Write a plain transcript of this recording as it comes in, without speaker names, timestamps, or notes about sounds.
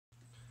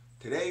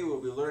Today we'll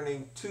be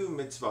learning two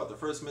mitzvah. The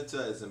first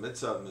mitzvah is the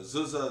mitzvah of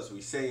Mezuzah, as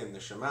we say in the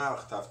Shema,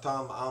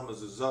 Tavtam al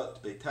Mezuzot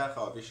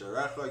beitecha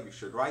visharecha. You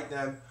should write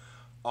them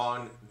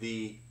on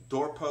the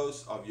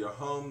doorposts of your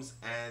homes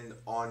and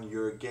on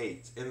your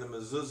gates. In the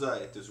Mezuzah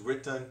it is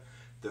written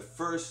the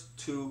first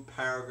two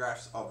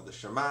paragraphs of the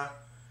Shema.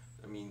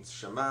 That means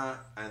Shema,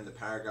 and the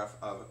paragraph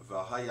of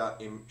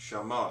V'haya im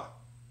Shama.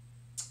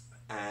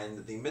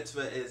 And the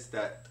mitzvah is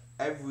that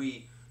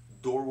every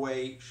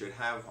doorway should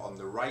have on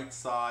the right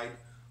side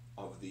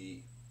of the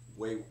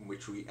way in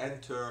which we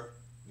enter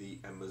the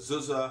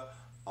mezuzah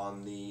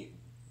on the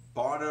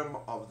bottom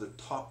of the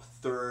top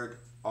third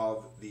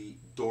of the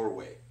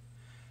doorway.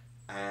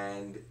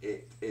 And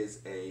it is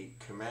a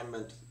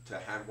commandment to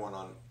have one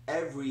on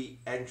every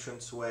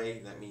entranceway.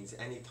 That means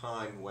any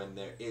time when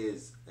there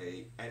is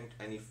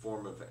any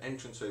form of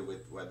entranceway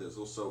where there's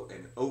also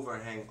an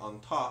overhang on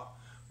top,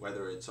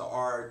 whether it's an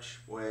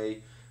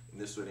archway, and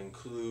this would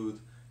include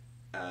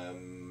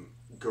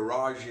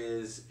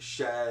garages,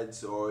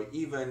 sheds, or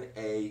even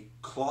a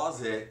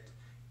closet,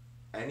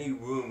 any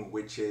room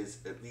which is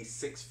at least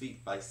 6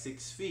 feet by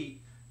 6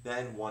 feet,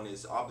 then one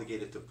is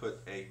obligated to put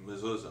a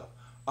mezuzah.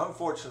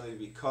 Unfortunately,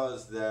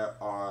 because there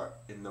are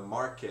in the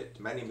market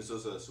many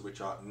mezuzahs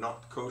which are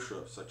not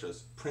kosher, such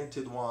as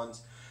printed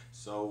ones,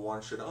 so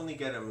one should only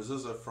get a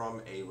mezuzah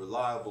from a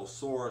reliable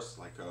source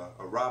like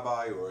a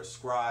rabbi or a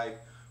scribe,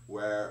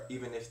 where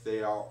even if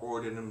they are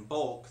ordered in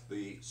bulk,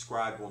 the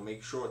scribe will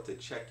make sure to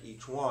check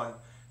each one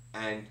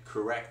and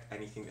correct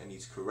anything that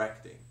needs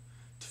correcting.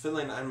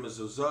 Tefillin and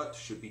mezuzot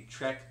should be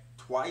checked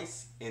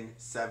twice in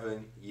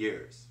 7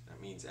 years.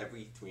 That means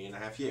every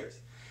 3.5 years.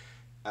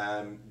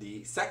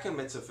 The second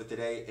mitzvah for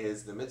today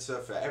is the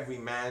mitzvah for every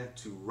man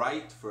to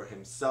write for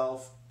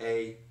himself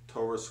a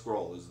Torah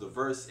scroll. As the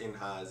verse in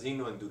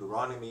Ha'azinu in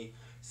Deuteronomy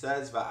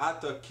says,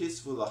 Va'ata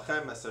kisvu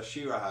lachem es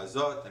hashira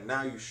hazot, and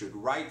now you should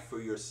write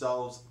for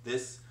yourselves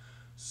this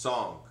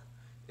song.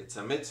 It's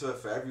a mitzvah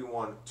for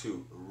everyone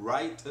to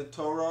write a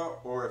Torah,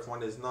 or if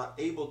one is not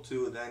able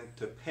to, then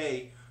to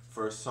pay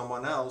for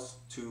someone else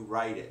to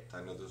write it.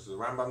 I know this, the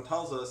Rambam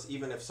tells us,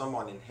 even if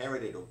someone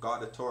inherited or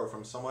got a Torah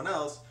from someone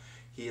else,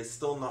 he has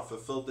still not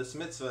fulfilled this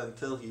mitzvah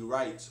until he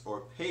writes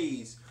or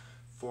pays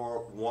for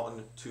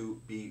one to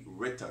be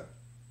written.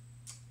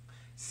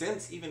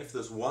 Since even if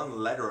there's one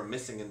letter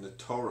missing in the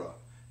Torah,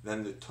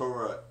 then the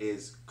Torah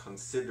is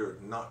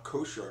considered not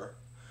kosher.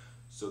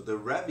 So the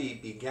Rebbe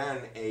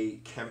began a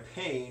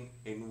campaign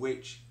in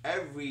which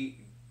every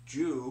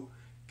Jew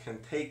can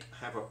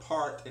have a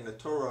part in the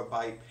Torah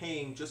by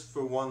paying just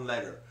for one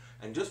letter.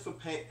 And just for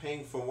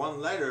paying for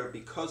one letter,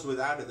 because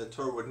without it the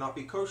Torah would not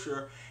be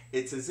kosher,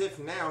 it's as if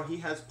now he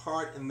has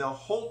part in the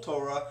whole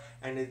Torah,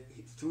 and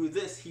through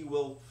this he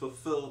will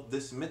fulfill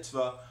this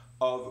mitzvah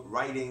of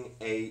writing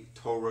a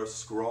Torah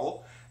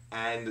scroll.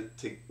 And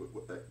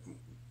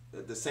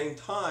at the same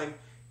time,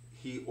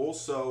 he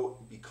also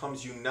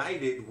becomes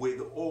united with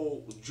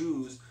all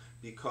Jews,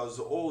 because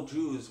all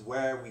Jews,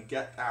 where we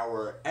get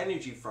our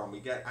energy from, we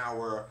get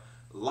our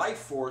life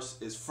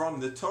force, is from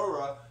the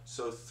Torah.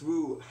 So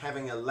through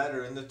having a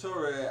letter in the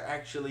Torah, it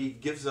actually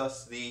gives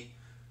us the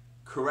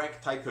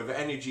correct type of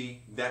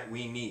energy that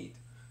we need.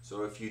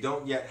 So if you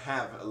don't yet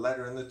have a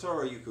letter in the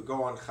Torah, you could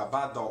go on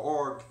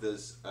Chabad.org.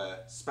 There's a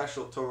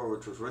special Torah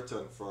which was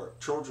written for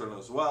children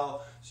as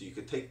well. So you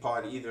could take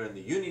part either in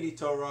the Unity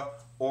Torah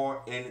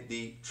or in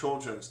the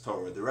Children's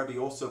Torah. The Rebbe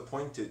also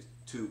pointed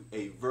to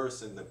a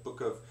verse in the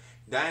book of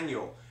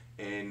Daniel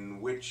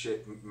in which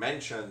it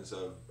mentions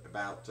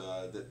about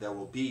that there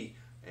will be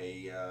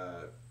a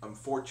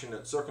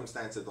unfortunate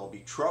circumstance, that there will be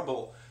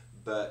trouble,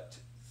 but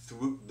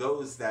through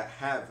those that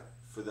have,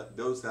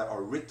 those that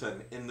are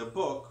written in the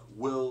book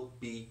will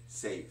be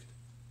saved.